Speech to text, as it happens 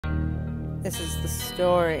This is the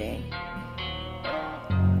story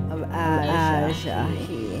of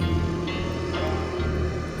Az-Jahi,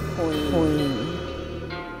 Queen,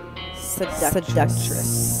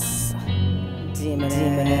 Seductress,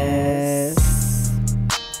 Demoness.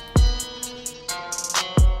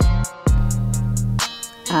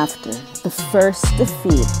 After the first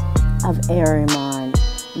defeat of Ahriman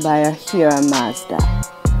by Ahriman,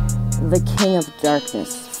 the King of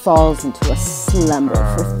Darkness falls into a slumber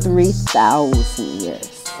for 3,000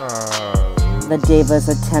 years. The Devas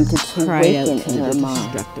attempted to waken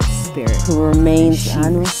Ahriman, who remains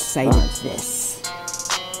unresponsive.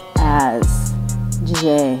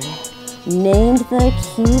 Az-Jahi, named the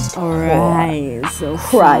Accused Whore,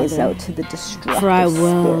 cries out to the destructive for I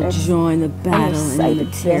will spirits join the battle in the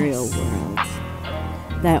material world.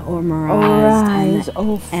 That Ormaraz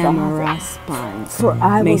and Amaras spines for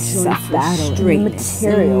I may will join suffer battle straightness in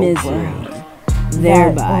the and material misery. world.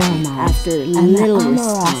 Thereby, That after and little the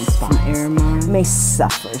response from Ahriman, may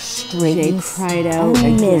suffer straightness cried out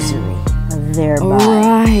and again, misery. Thereby,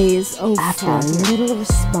 arise, O after Father, little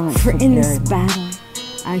response for from in this Ahriman, battle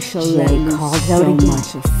I shall Jay let loose called so out again,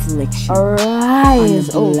 much affliction arise,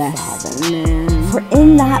 on O the blessed Father, man, for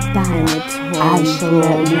in that battle and the I shall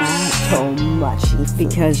let toiling loose so much affliction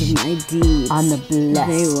because of my deeds on the blessed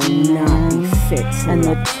they will not be fit to and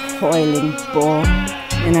the live. toiling born.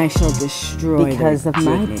 And I shall destroy Because their of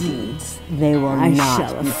my dignity. deeds, they will I not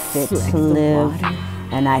shall be fit afflict to the live, water.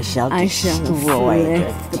 and I shall destroy their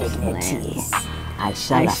afflict the dignity. plants. I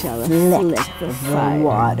shall afflict afflict the the fire.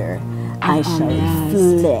 water. I shall Amaras.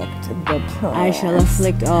 afflict the plants. I shall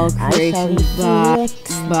afflict all I shall creation afflict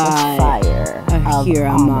the fire of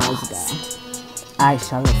Ahriman. Amaras. I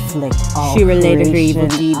shall afflict all She related her evil creation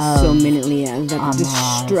deeds of so minutely that the Amaras.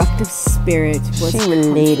 destructive spirit was She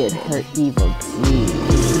related comforted. her evil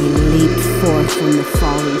deeds. He leaped forth from the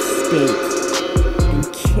fallen state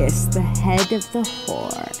and kissed the head of the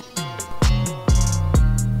whore.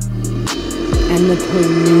 And the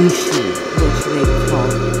pollution, which they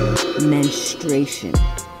called menstruation,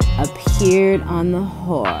 appeared on the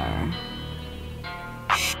whore.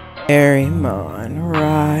 Ahriman,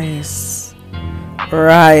 rise.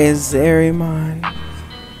 Rise, Ahriman.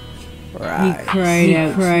 Rise. He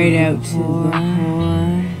cried out to the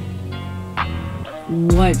whore.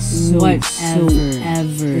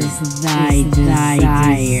 Whatsoever is thy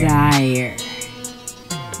desire,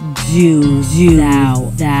 do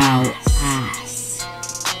thou ask,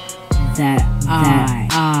 that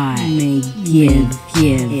I may give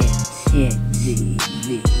it thee.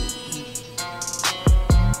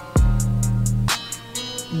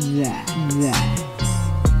 That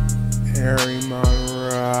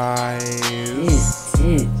Ahriman, rise.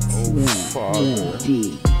 it O will Father,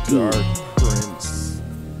 be. Dark Prince,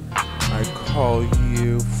 I call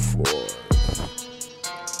you forth.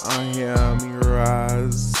 I am your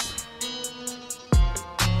eyes.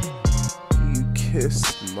 You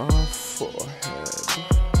kissed my forehead.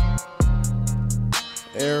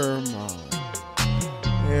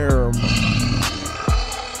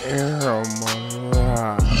 Ahriman,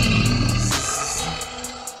 rise.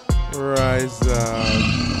 Rise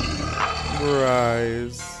up.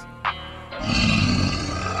 Rise.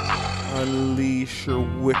 Unleash your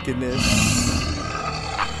wickedness.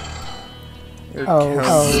 Your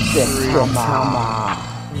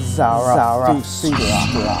Zarathustra,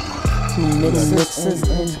 who mixes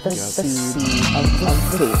in the seed of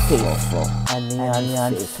the faithful and the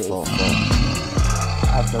unfaithful,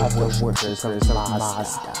 of the worshippers of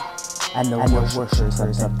Mazda, and the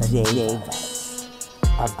worshippers of the Devas,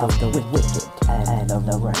 of the wicked and of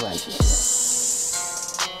the righteous.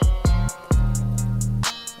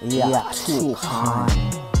 Yatuhan.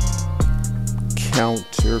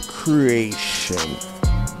 Counter creation.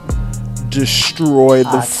 Destroy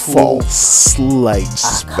the false light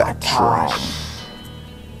spectrum.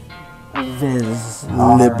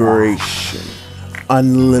 Liberation.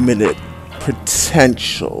 Unlimited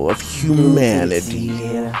potential of humanity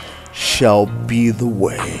shall be the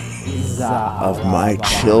way of my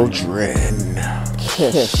children.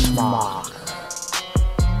 Kishmak.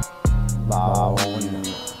 Baon.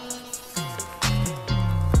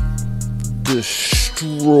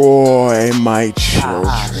 Destroy my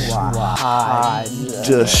children.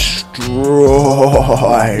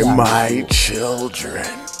 Destroy my children.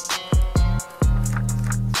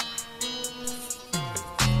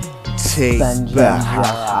 Take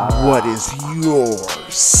back what is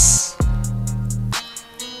yours.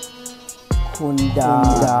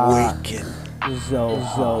 Awaken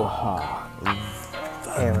Zoha.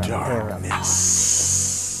 the darkness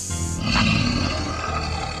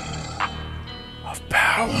of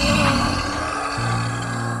power.